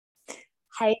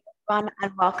Hey everyone,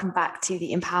 and welcome back to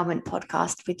the Empowerment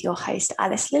Podcast with your host,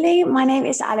 Alice Lilly. My name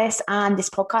is Alice, and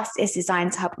this podcast is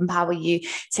designed to help empower you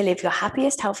to live your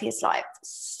happiest, healthiest life.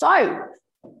 So,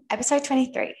 episode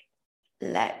 23,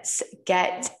 let's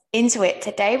get into it.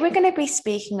 Today, we're going to be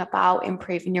speaking about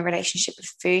improving your relationship with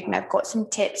food, and I've got some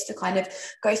tips to kind of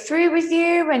go through with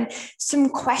you and some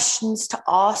questions to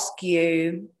ask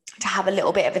you to have a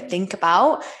little bit of a think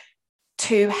about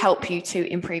to help you to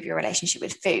improve your relationship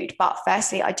with food. But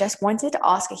firstly, I just wanted to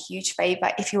ask a huge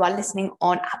favor. If you are listening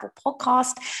on Apple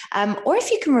Podcast, or if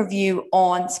you can review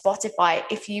on Spotify,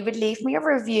 if you would leave me a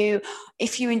review,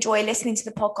 if you enjoy listening to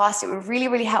the podcast, it would really,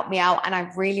 really help me out. And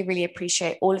I really, really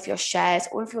appreciate all of your shares,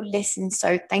 all of your listens.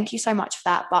 So thank you so much for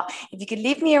that. But if you could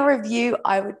leave me a review,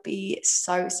 I would be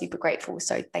so super grateful.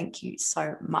 So thank you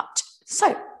so much.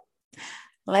 So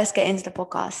let's get into the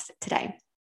podcast today.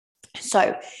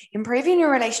 So, improving your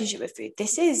relationship with food.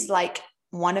 This is like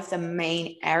one of the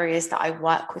main areas that I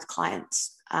work with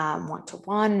clients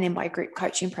one-to-one and in my group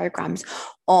coaching programs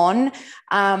on.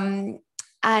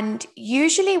 And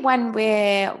usually when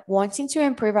we're wanting to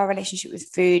improve our relationship with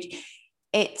food,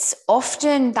 it's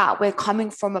often that we're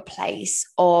coming from a place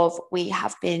of we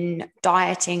have been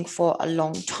dieting for a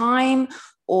long time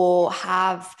or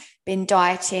have been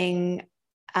dieting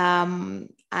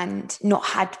and not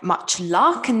had much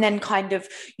luck, and then kind of,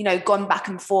 gone back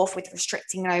and forth with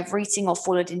restricting and overeating, or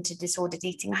followed into disordered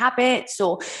eating habits,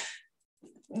 or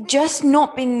just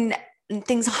not been,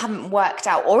 things haven't worked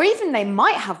out, or even they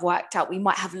might have worked out. We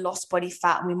might have lost body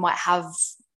fat, and we might have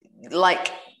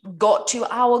got to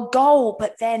our goal,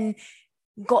 but then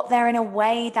got there in a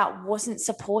way that wasn't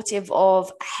supportive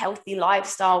of a healthy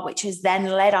lifestyle, which has then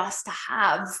led us to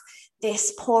have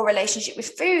this poor relationship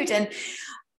with food. And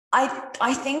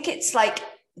I think it's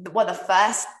the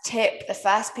first tip, the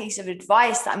first piece of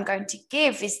advice that I'm going to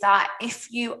give is that if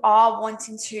you are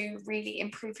wanting to really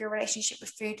improve your relationship with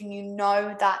food, and you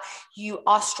know that you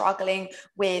are struggling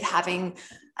with having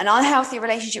an unhealthy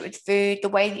relationship with food, the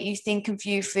way that you think and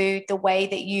view food, the way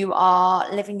that you are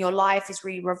living your life is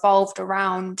really revolved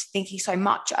around thinking so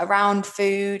much around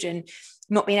food and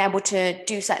not being able to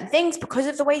do certain things because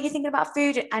of the way you're thinking about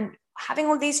food, and having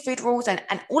all these food rules and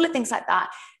all of things like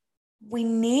that. We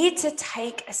need to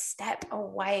take a step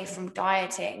away from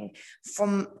dieting,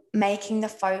 from making the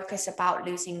focus about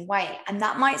losing weight. And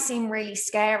that might seem really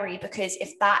scary, because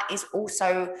if that is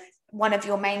also one of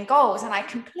your main goals, and I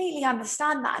completely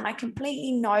understand that, and I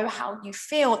completely know how you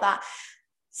feel, that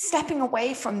stepping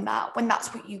away from that when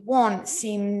that's what you want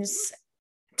seems,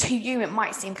 to you, it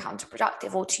might seem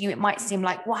counterproductive, or to you, it might seem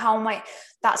like, well, how am I,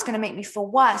 that's going to make me feel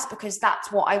worse because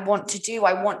that's what I want to do.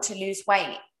 I want to lose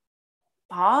weight.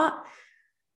 But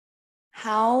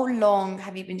how long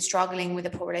have you been struggling with a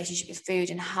poor relationship with food,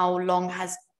 and how long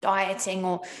has dieting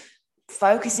or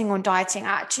focusing on dieting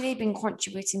actually been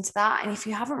contributing to that? And if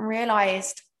you haven't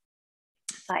realized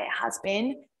that it has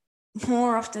been,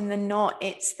 more often than not,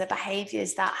 it's the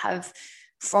behaviors that have,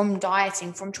 from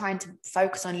dieting, from trying to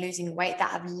focus on losing weight,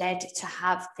 that have led to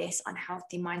have this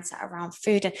unhealthy mindset around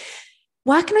food. And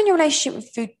working on your relationship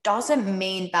with food doesn't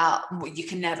mean that you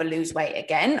can never lose weight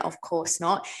again. Of course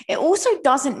not. It also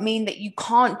doesn't mean that you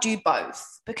can't do both,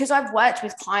 because I've worked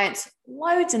with clients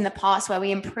loads in the past where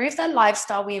we improve their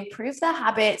lifestyle, we improve their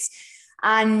habits,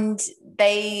 and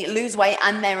they lose weight,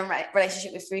 and their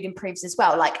relationship with food improves as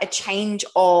well. Like a change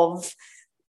of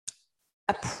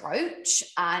approach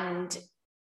and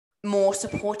more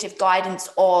supportive guidance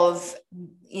of,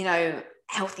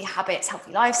 healthy habits,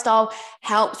 healthy lifestyle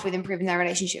helps with improving their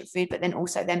relationship with food, but then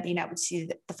also then being able to see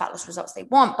the fat loss results they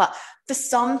want. But for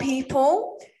some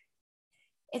people,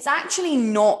 it's actually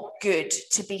not good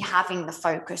to be having the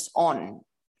focus on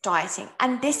dieting.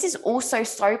 And this is also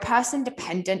so person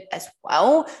dependent as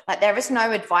well. Like, there is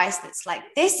no advice that's like,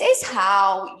 this is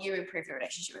how you improve your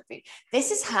relationship with food.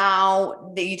 This is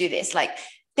how you do this. Like,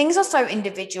 things are so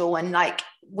individual, and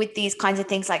with these kinds of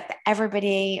things,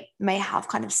 everybody may have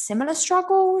kind of similar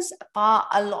struggles, but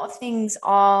a lot of things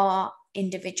are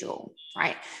individual,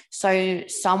 right? So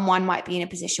someone might be in a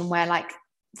position where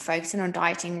focusing on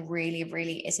dieting really,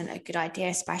 really isn't a good idea,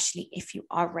 especially if you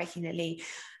are regularly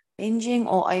binging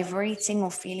or overeating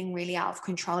or feeling really out of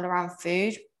control around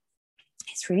food.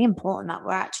 It's really important that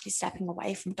we're actually stepping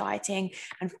away from dieting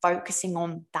and focusing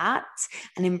on that,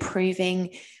 and improving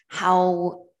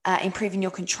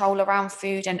your control around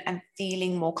food, and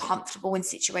feeling more comfortable in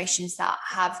situations that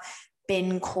have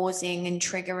been causing and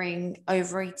triggering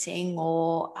overeating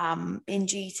or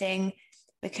binge eating,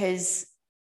 because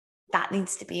that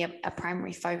needs to be a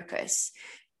primary focus.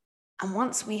 And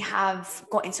once we have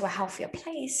got into a healthier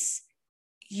place,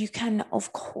 you can,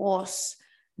 of course,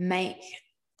 make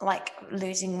like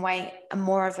losing weight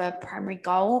more of a primary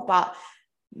goal, but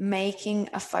making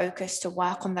a focus to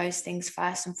work on those things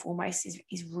first and foremost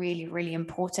is really, really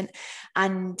important,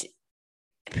 and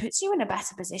it puts you in a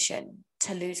better position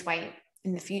to lose weight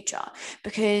in the future.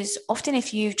 Because often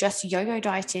if you've just yo-yo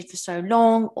dieted for so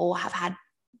long or have had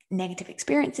negative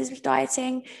experiences with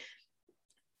dieting,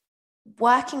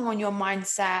 working on your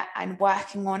mindset and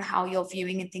working on how you're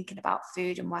viewing and thinking about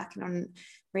food and working on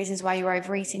reasons why you're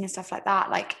overeating and stuff like that,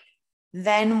 like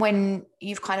then when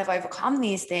you've kind of overcome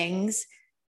these things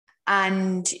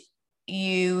and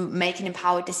you make an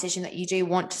empowered decision that you do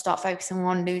want to start focusing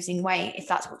on losing weight, if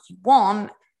that's what you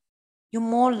want, you're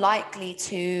more likely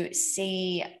to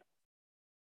see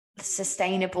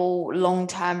sustainable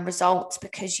long-term results,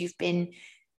 because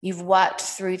you've worked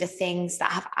through the things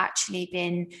that have actually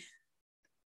been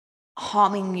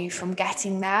harming you from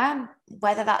getting there,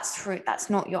 whether that's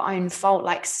not your own fault.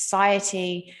 Like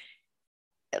society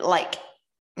like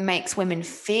makes women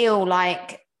feel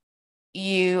like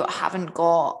you haven't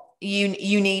got, you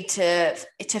need to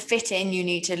fit in, you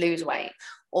need to lose weight,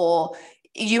 or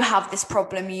you have this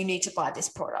problem, you need to buy this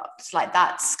product. Like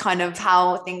that's kind of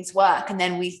how things work. And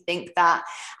then we think that,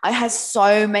 I had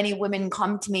so many women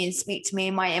come to me and speak to me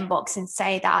in my inbox and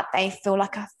say that they feel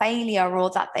like a failure, or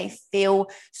that they feel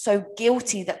so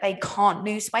guilty that they can't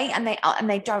lose weight and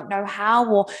they don't know how,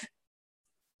 or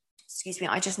excuse me,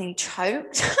 I just need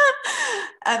choked.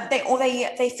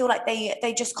 They feel like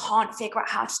they just can't figure out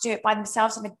how to do it by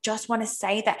themselves. And I just want to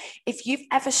say that if you've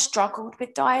ever struggled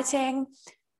with dieting,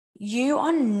 you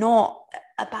are not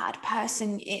a bad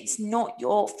person. It's not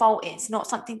your fault. It's not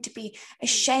something to be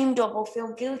ashamed of or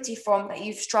feel guilty from, that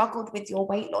you've struggled with your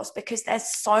weight loss, because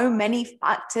there's so many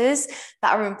factors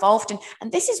that are involved.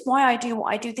 And this is why I do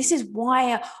what I do. This is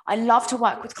why I love to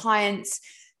work with clients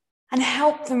and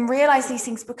help them realize these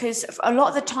things, because a lot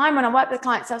of the time when I work with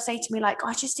clients, they'll say to me like,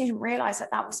 I just didn't realize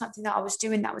that was something that I was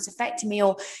doing that was affecting me,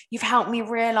 or you've helped me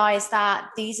realize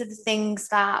that these are the things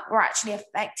that were actually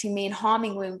affecting me and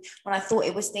harming me when I thought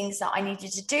it was things that I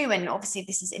needed to do. And obviously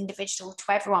this is individual to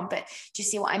everyone, but do you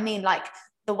see what I mean? Like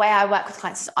the way I work with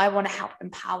clients is I want to help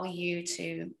empower you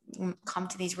to come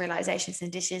to these realizations and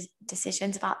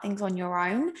decisions about things on your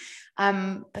own,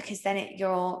 because then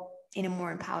you're in a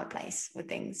more empowered place with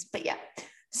things. But yeah,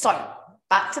 so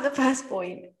back to the first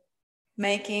point,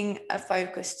 making a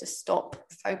focus to stop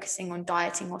focusing on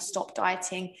dieting or stop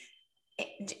dieting.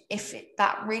 If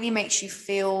that really makes you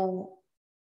feel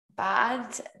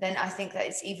bad, then I think that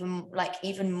it's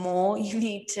even more, you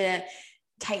need to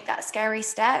take that scary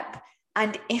step.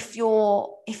 And if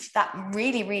that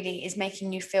really, really is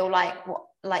making you feel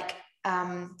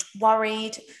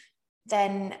worried,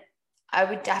 then I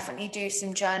would definitely do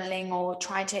some journaling or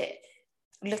try to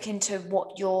look into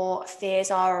what your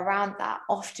fears are around that.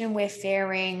 Often we're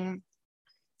fearing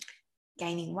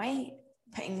gaining weight,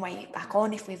 putting weight back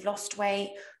on if we've lost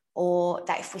weight, or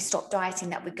that if we stop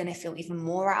dieting that we're going to feel even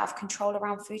more out of control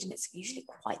around food. And it's usually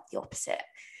quite the opposite.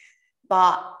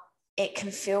 But it can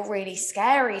feel really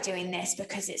scary doing this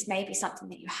because it's maybe something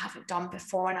that you haven't done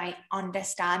before. And I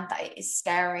understand that it is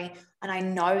scary and I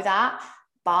know that,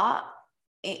 but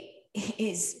it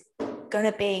is going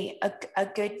to be a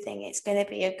good thing. It's going to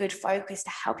be a good focus to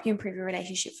help you improve your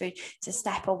relationship with food, to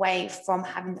step away from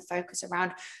having the focus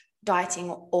around dieting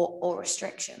or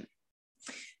restriction.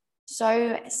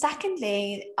 So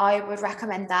secondly, I would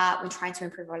recommend that when trying to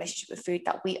improve our relationship with food,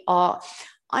 that we are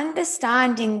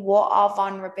understanding what our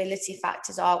vulnerability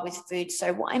factors are with food.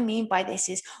 So what I mean by this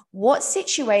is, what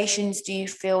situations do you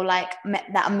feel like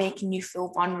that are making you feel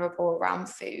vulnerable around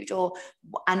food,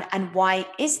 and why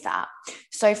is that?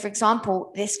 So for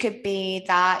example, this could be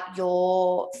that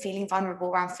you're feeling vulnerable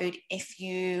around food if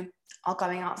you are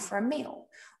going out for a meal,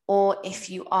 or if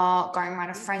you are going around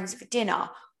with friends for dinner,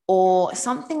 or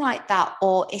something like that,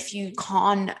 or if you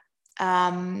can't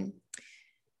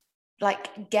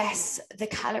guess the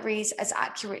calories as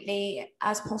accurately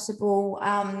as possible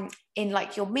in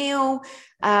your meal,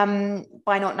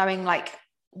 by not knowing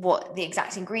what the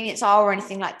exact ingredients are or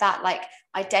anything like that.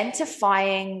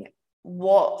 Identifying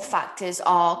what factors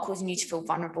are causing you to feel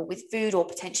vulnerable with food, or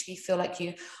potentially feel like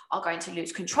you are going to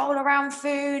lose control around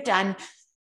food, and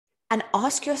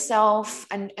ask yourself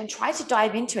and try to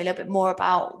dive into a little bit more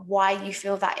about why you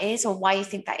feel that is, or why you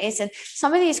think that is. And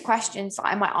some of these questions that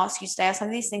I might ask you today, or some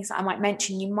of these things that I might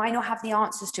mention, you might not have the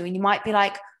answers to, and you might be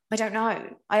like, I don't know.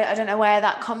 I don't know where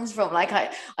that comes from. I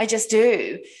just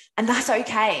do. And that's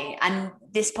okay. And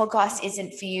this podcast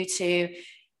isn't for you to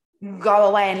go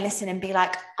away and listen and be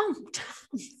like, oh,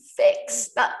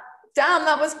 fix that. Damn,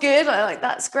 that was good.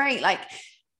 That's great.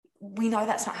 We know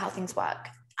that's not how things work.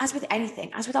 as with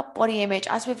anything, as with our body image,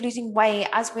 as with losing weight,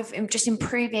 as with just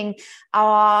improving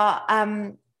our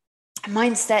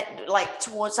mindset, like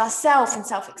towards ourselves and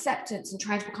self-acceptance and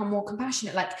trying to become more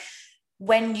compassionate, like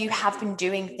when you have been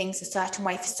doing things a certain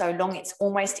way for so long, it's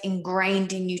almost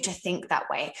ingrained in you to think that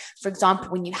way. For example,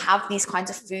 when you have these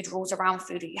kinds of food rules around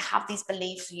food, or you have these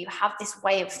beliefs, or you have this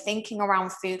way of thinking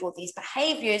around food, or these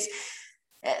behaviors,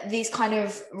 these kind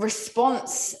of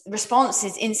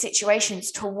responses in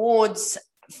situations towards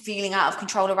feeling out of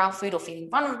control around food, or feeling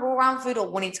vulnerable around food, or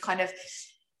wanting to kind of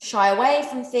shy away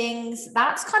from things,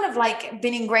 that's kind of like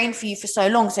been ingrained for you for so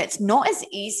long. So it's not as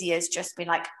easy as just being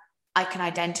like, I can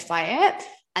identify it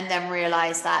and then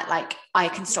realize that like I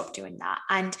can stop doing that.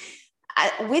 And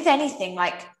with anything,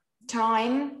 like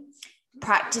time,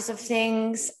 practice of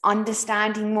things,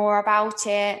 understanding more about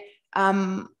it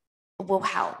will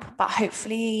help. But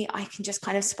hopefully I can just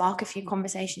kind of spark a few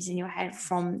conversations in your head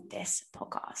from this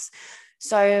podcast.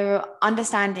 So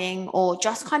understanding, or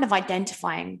just kind of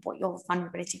identifying what your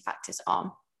vulnerability factors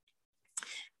are.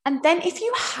 And then if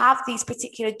you have these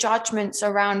particular judgments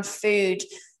around food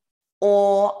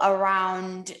or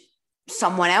around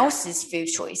someone else's food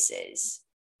choices,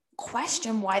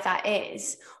 question why that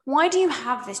is. Why do you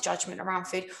have this judgment around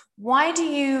food? Why do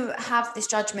you have this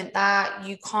judgment that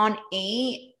you can't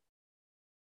eat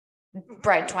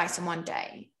bread twice in one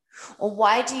day? Or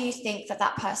why do you think that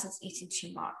that person's eating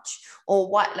too much?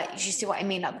 Or what, like, you see what I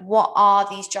mean? Like, what are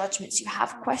these judgments you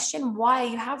have? Question why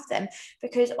you have them.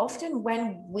 Because often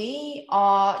when we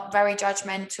are very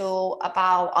judgmental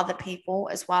about other people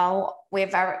as well,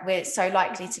 we're so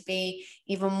likely to be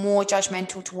even more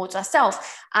judgmental towards ourselves.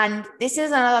 And this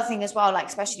is another thing as well, like,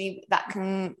 especially that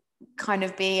can kind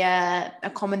of be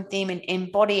a common theme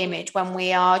in body image. When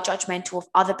we are judgmental of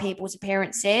other people's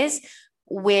appearances,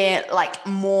 we're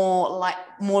even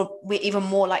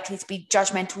more likely to be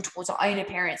judgmental towards our own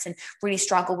appearance and really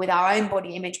struggle with our own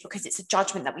body image, because it's a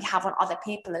judgment that we have on other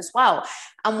people as well.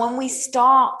 And when we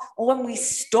stop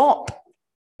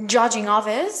judging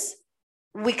others,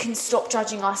 we can stop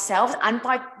judging ourselves, and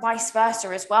vice versa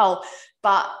as well.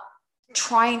 But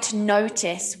trying to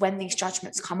notice when these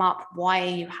judgments come up, why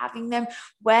are you having them?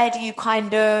 Where do you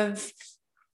kind of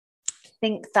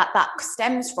think that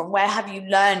stems from? Where have you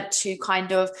learned to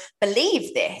kind of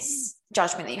believe this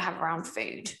judgment that you have around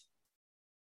food,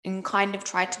 and kind of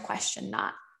try to question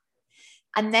that?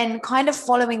 And then kind of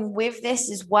following with this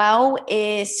as well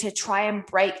is to try and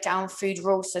break down food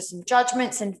rules. So some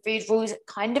judgments and food rules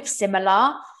kind of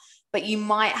similar, but you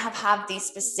might have these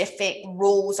specific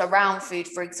rules around food.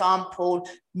 For example,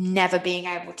 never being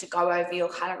able to go over your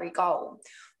calorie goal,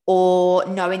 or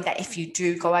knowing that if you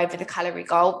do go over the calorie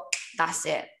goal, that's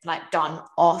it, like done,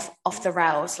 off the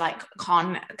rails, like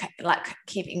can't like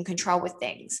keep in control with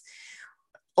things.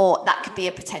 Or that could be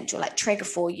a potential like trigger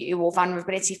for you, or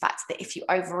vulnerability factor, that if you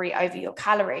overeat over your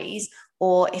calories,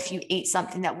 or if you eat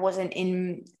something that wasn't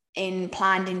in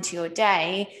planned into your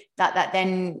day, that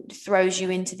then throws you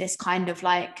into this kind of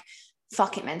like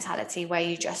fuck it mentality, where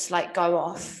you just like go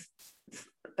off,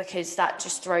 because that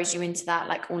just throws you into that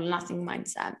like all nothing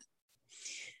mindset.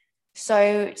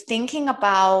 So thinking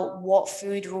about what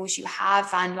food rules you have,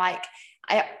 and like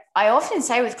I often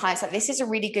say with clients, like, this is a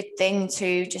really good thing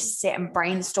to just sit and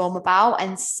brainstorm about,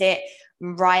 and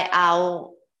write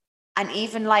out. And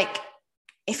even like,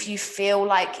 if you feel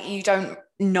like you don't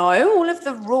know all of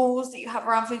the rules that you have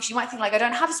around food, you might think like, I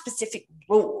don't have specific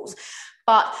rules,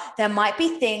 but there might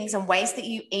be things and ways that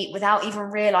you eat without even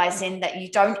realizing that you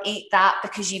don't eat that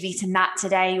because you've eaten that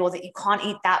today, or that you can't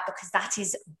eat that because that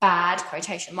is bad,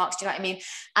 quotation marks, do you know what I mean?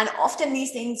 And often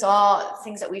these things are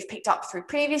things that we've picked up through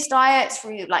previous diets,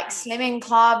 through like slimming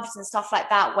clubs and stuff like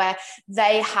that, where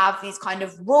they have these kind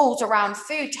of rules around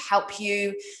food to help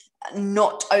you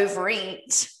not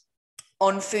overeat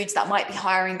on foods that might be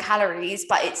higher in calories,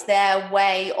 but it's their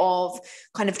way of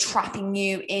kind of trapping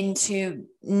you into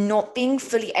not being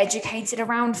fully educated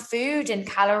around food and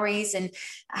calories and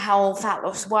how fat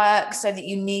loss works, so that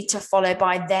you need to follow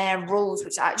by their rules,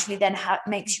 which actually then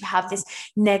makes you have this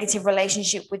negative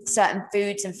relationship with certain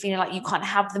foods, and feeling like you can't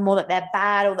have them, or that they're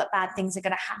bad, or that bad things are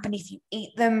going to happen if you eat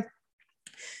them.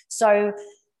 So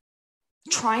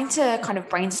trying to kind of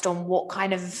brainstorm what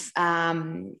kind of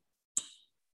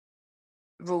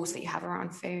rules that you have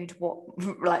around food,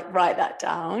 like write that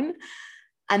down,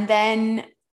 and then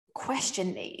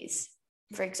question these.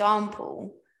 For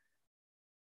example,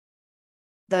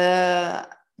 the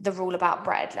rule about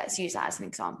bread, let's use that as an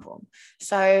example.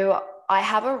 So I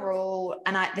have a rule,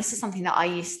 and this is something that I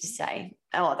used to say,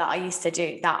 or that I used to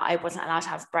do, that I wasn't allowed to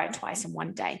have bread twice in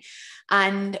one day.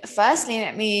 And firstly,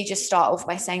 let me just start off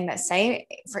by saying that, say,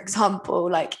 for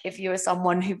example, like if you are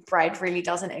someone who bread really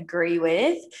doesn't agree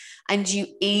with, and you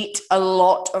eat a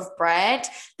lot of bread,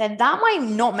 then that might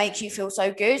not make you feel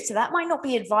so good. So that might not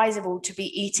be advisable to be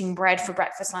eating bread for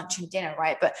breakfast, lunch, and dinner,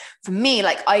 right? But for me,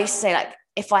 like I used to say, like,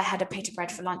 if I had a pita bread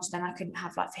for lunch, then I couldn't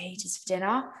have like fajitas for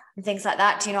dinner and things like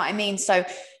that. Do you know what I mean? So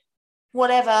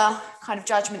whatever kind of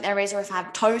judgment there is, or if I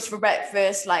have toast for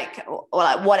breakfast, like, or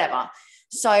like whatever.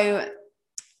 So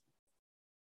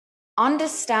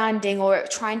understanding or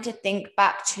trying to think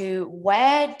back to,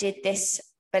 where did this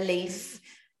belief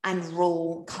and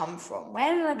rule come from?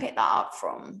 Where did I pick that up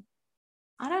from?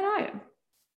 I don't know.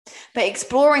 But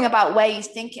exploring about where you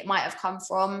think it might have come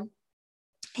from,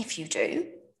 if you do,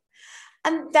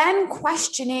 and then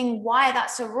questioning why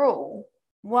that's a rule.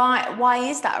 Why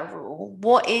is that a rule?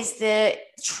 What is the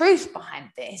truth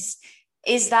behind this?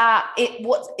 Is that it?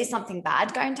 What is something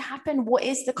bad going to happen? What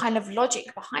is the kind of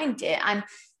logic behind it? And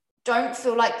don't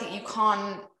feel like that you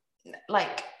can't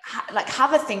like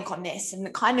have a think on this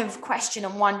and kind of question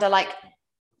and wonder like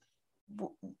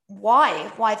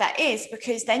why that is,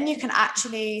 because then you can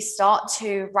actually start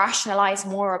to rationalize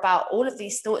more about all of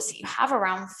these thoughts that you have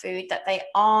around food, that they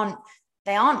aren't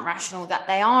rational, that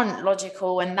they aren't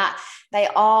logical, and that they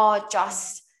are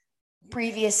just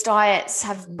previous diets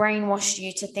have brainwashed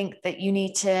you to think that you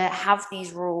need to have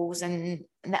these rules, and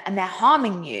they're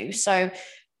harming you. So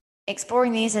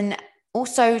exploring these, and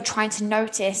also trying to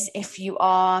notice if you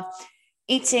are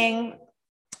eating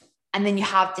and then you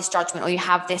have this judgment, or you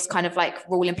have this kind of like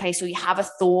rule in place, or you have a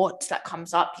thought that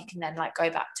comes up, you can then like go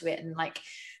back to it and like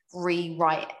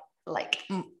rewrite like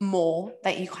more,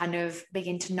 that you kind of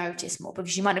begin to notice more,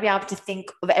 because you might not be able to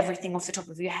think of everything off the top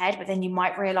of your head, but then you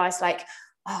might realize like,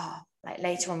 oh, like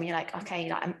later on when you're like, okay,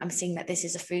 like I'm seeing that this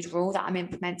is a food rule that I'm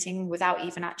implementing without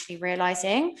even actually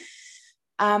realizing.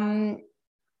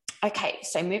 Okay,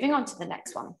 so moving on to the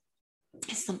next one.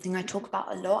 Is something I talk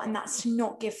about a lot, and that's to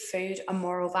not give food a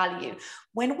moral value.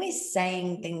 When we're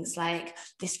saying things like,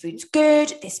 this food's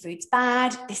good, this food's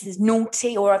bad, this is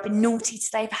naughty, or I've been naughty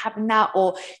today for having that,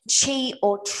 or cheat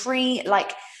or treat,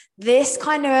 like this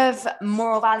kind of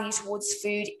moral value towards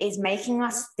food is making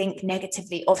us think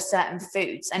negatively of certain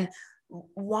foods. And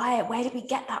where did we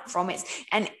get that from?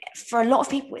 And for a lot of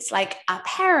people, it's like our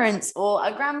parents or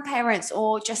our grandparents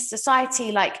or just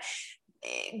society, like,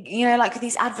 you know, like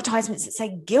these advertisements that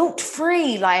say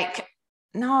guilt-free, like,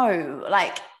 no,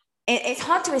 like it's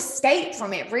hard to escape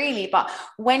from it really. But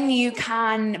when you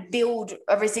can build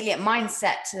a resilient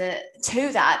mindset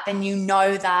to that, then you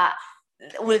know that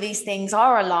all of these things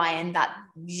are a lie, and that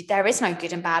there is no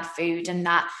good and bad food, and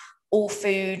that all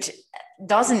food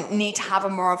doesn't need to have a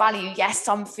moral value. Yes,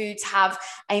 some foods have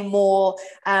a more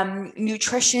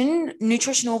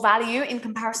nutritional value in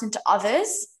comparison to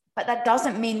others, but that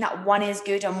doesn't mean that one is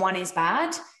good and one is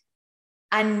bad.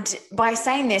 And by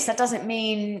saying this, that doesn't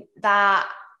mean that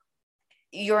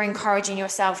you're encouraging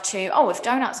yourself to, oh, if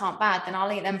donuts aren't bad, then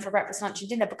I'll eat them for breakfast, lunch, and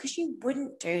dinner, because you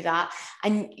wouldn't do that.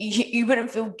 And you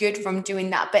wouldn't feel good from doing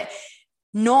that. But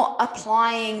not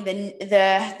applying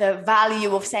the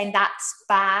value of saying that's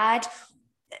bad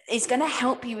is going to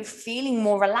help you with feeling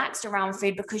more relaxed around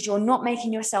food, because you're not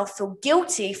making yourself feel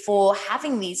guilty for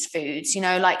having these foods. You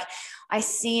know, like I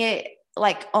see it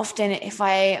like often if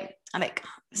I like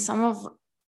some of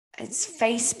it's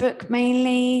Facebook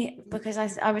mainly, because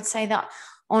I would say that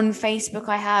on Facebook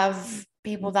I have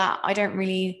people that I don't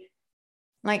really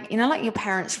like, you know, like your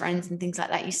parents' friends and things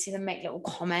like that. You see them make little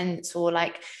comments, or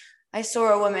like I saw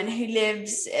a woman who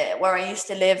lives where I used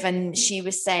to live, and she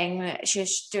was saying, she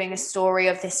was doing a story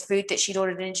of this food that she'd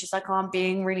ordered, and she's like, oh, I'm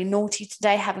being really naughty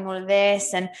today having all of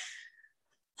this. And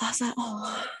I was like,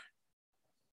 oh,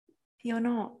 you're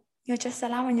not. You're just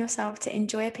allowing yourself to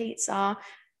enjoy a pizza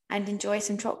and enjoy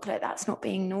some chocolate. That's not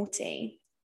being naughty.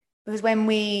 Because when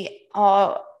we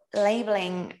are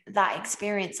labeling that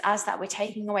experience as that, we're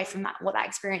taking away from that what that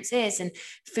experience is. And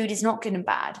food is not good and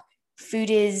bad. Food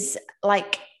is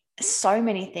like so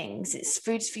many things. It's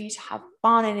foods for you to have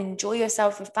fun and enjoy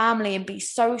yourself with family and be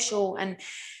social. And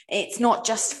it's not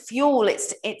just fuel.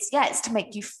 It's to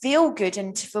make you feel good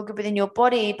and to feel good within your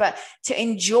body, but to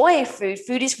enjoy food.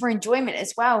 Food is for enjoyment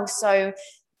as well. So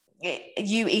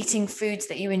you eating foods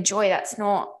that you enjoy, that's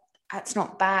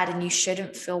not bad, and you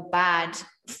shouldn't feel bad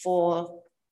for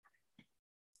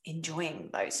enjoying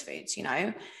those foods, you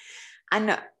know.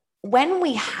 And when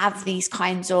we have these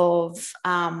kinds of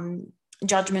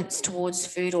judgments towards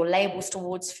food or labels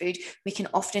towards food, we can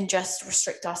often just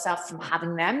restrict ourselves from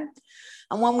having them.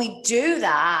 And when we do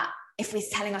that, if we're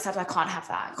telling ourselves, I can't have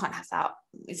that, I can't have that.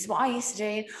 This is what I used to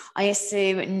do. I used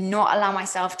to not allow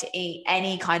myself to eat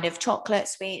any kind of chocolate,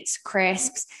 sweets,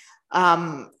 crisps,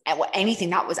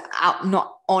 anything that was out,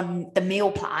 not on the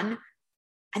meal plan.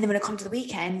 And then when it comes to the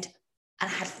weekend and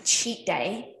I had a cheat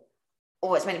day,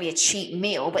 or it's meant to be a cheat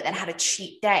meal, but then had a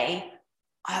cheat day,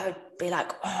 I would be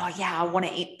like, oh yeah, I want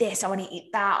to eat this, I want to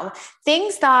eat that, or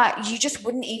things that you just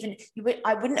wouldn't even,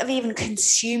 I wouldn't have even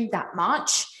consumed that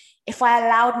much if I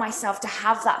allowed myself to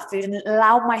have that food and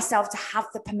allowed myself to have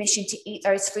the permission to eat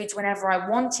those foods whenever I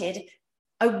wanted.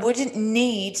 I wouldn't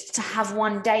need to have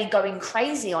one day going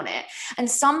crazy on it. And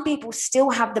some people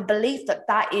still have the belief that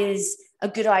that is a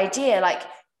good idea. Like,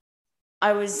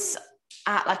 I was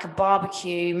at like a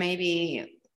barbecue,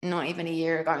 maybe not even a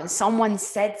year ago, and someone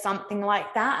said something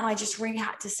like that. And I just really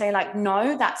had to say, like,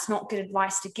 no, that's not good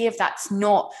advice to give. That's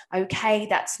not okay.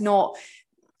 That's not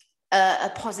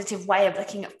a positive way of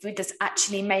looking at food. That's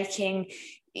actually making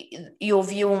your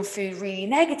view on food really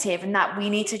negative, and that we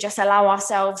need to just allow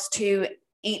ourselves to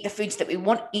eat the foods that we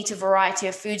want, eat a variety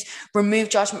of foods, remove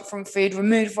judgment from food,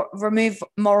 remove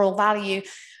moral value,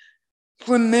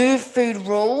 remove food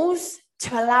rules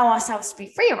to allow ourselves to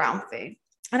be free around food.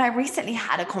 And I recently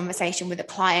had a conversation with a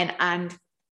client, and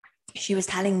she was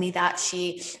telling me that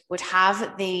she would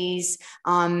have these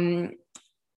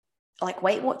like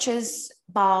Weight Watchers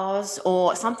bars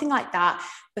or something like that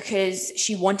because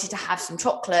she wanted to have some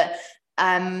chocolate.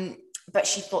 But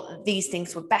she thought that these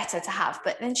things were better to have.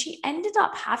 But then she ended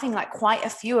up having like quite a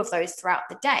few of those throughout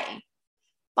the day.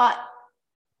 But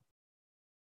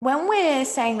when we're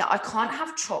saying that I can't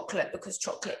have chocolate because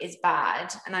chocolate is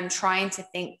bad, and I'm trying to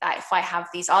think that if I have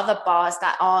these other bars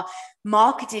that are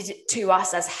marketed to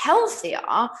us as healthier,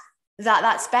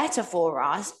 that's better for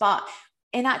us. But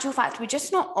in actual fact, we're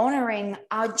just not honoring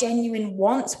our genuine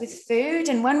wants with food.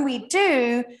 And when we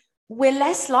do, we're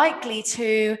less likely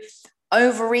to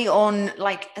overeat on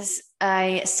like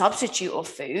a substitute of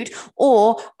food,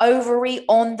 or overeat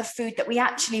on the food that we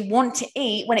actually want to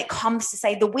eat when it comes to,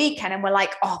 say, the weekend, and we're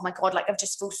like, oh my God, like I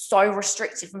just feel so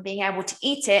restricted from being able to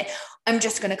eat it, I'm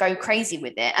just going to go crazy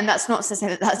with it. And that's not to say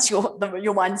that that's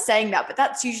your mind saying that, but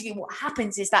that's usually what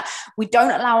happens, is that we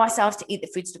don't allow ourselves to eat the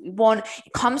foods that we want.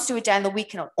 It comes to a day on the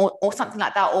weekend or something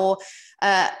like that, or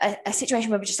a situation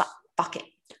where we're just like,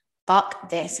 fuck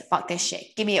this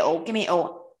shit, give me it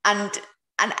all.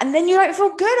 And then you don't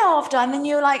feel good after. And then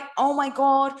you're like, oh my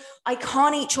God, I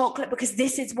can't eat chocolate because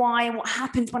this is why. And what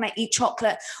happens when I eat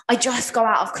chocolate? I just go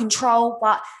out of control.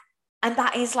 And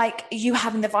that is like you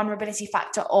having the vulnerability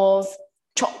factor of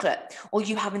chocolate, or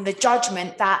you having the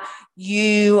judgment that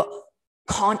you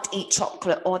can't eat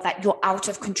chocolate, or that you're out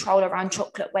of control around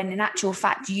chocolate, when in actual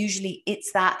fact, usually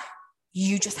it's that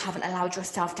you just haven't allowed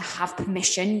yourself to have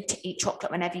permission to eat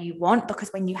chocolate whenever you want. Because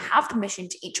when you have permission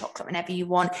to eat chocolate whenever you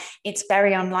want, it's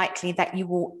very unlikely that you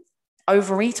will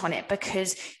overeat on it,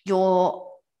 because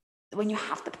when you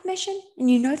have the permission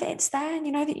and you know that it's there, and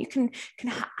you know that you can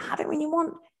have it when you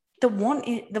want, the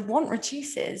want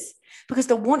reduces, because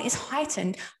the want is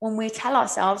heightened when we tell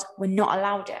ourselves we're not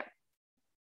allowed it.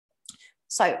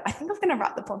 So I think I'm going to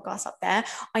wrap the podcast up there.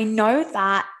 I know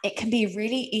that it can be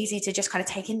really easy to just kind of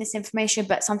take in this information,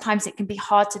 but sometimes it can be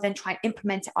hard to then try and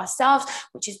implement it ourselves,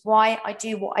 which is why I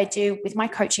do what I do with my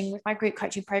coaching, with my group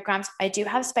coaching programs. I do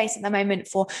have space at the moment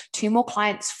for 2 more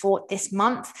clients for this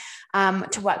month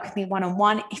to work with me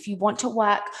one-on-one. If you want to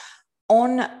work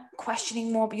on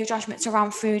questioning more of your judgments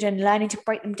around food and learning to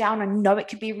break them down, I know it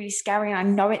can be really scary and I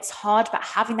know it's hard, but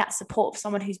having that support of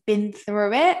someone who's been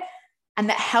through it and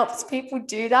that helps people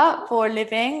do that for a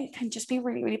living can just be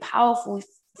really, really powerful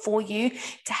for you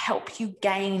to help you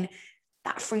gain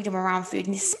that freedom around food.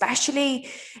 And especially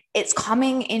it's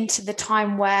coming into the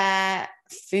time where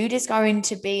food is going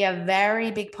to be a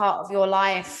very big part of your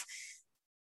life.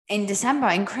 In December,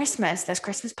 in Christmas, there's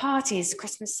Christmas parties,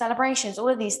 Christmas celebrations, all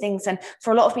of these things. And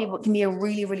for a lot of people, it can be a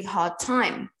really, really hard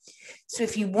time. So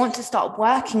if you want to start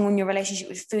working on your relationship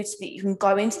with food so that you can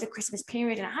go into the Christmas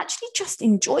period and actually just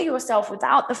enjoy yourself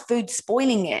without the food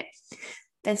spoiling it,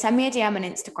 then send me a DM on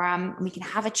Instagram and we can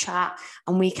have a chat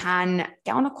and we can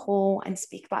get on a call and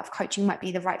speak about if coaching might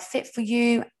be the right fit for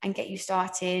you and get you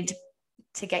started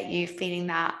to get you feeling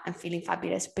that and feeling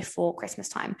fabulous before Christmas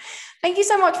time. Thank you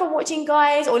so much for watching,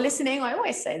 guys, or listening. I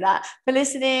always say that, for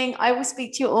listening. I will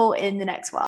speak to you all in the next one.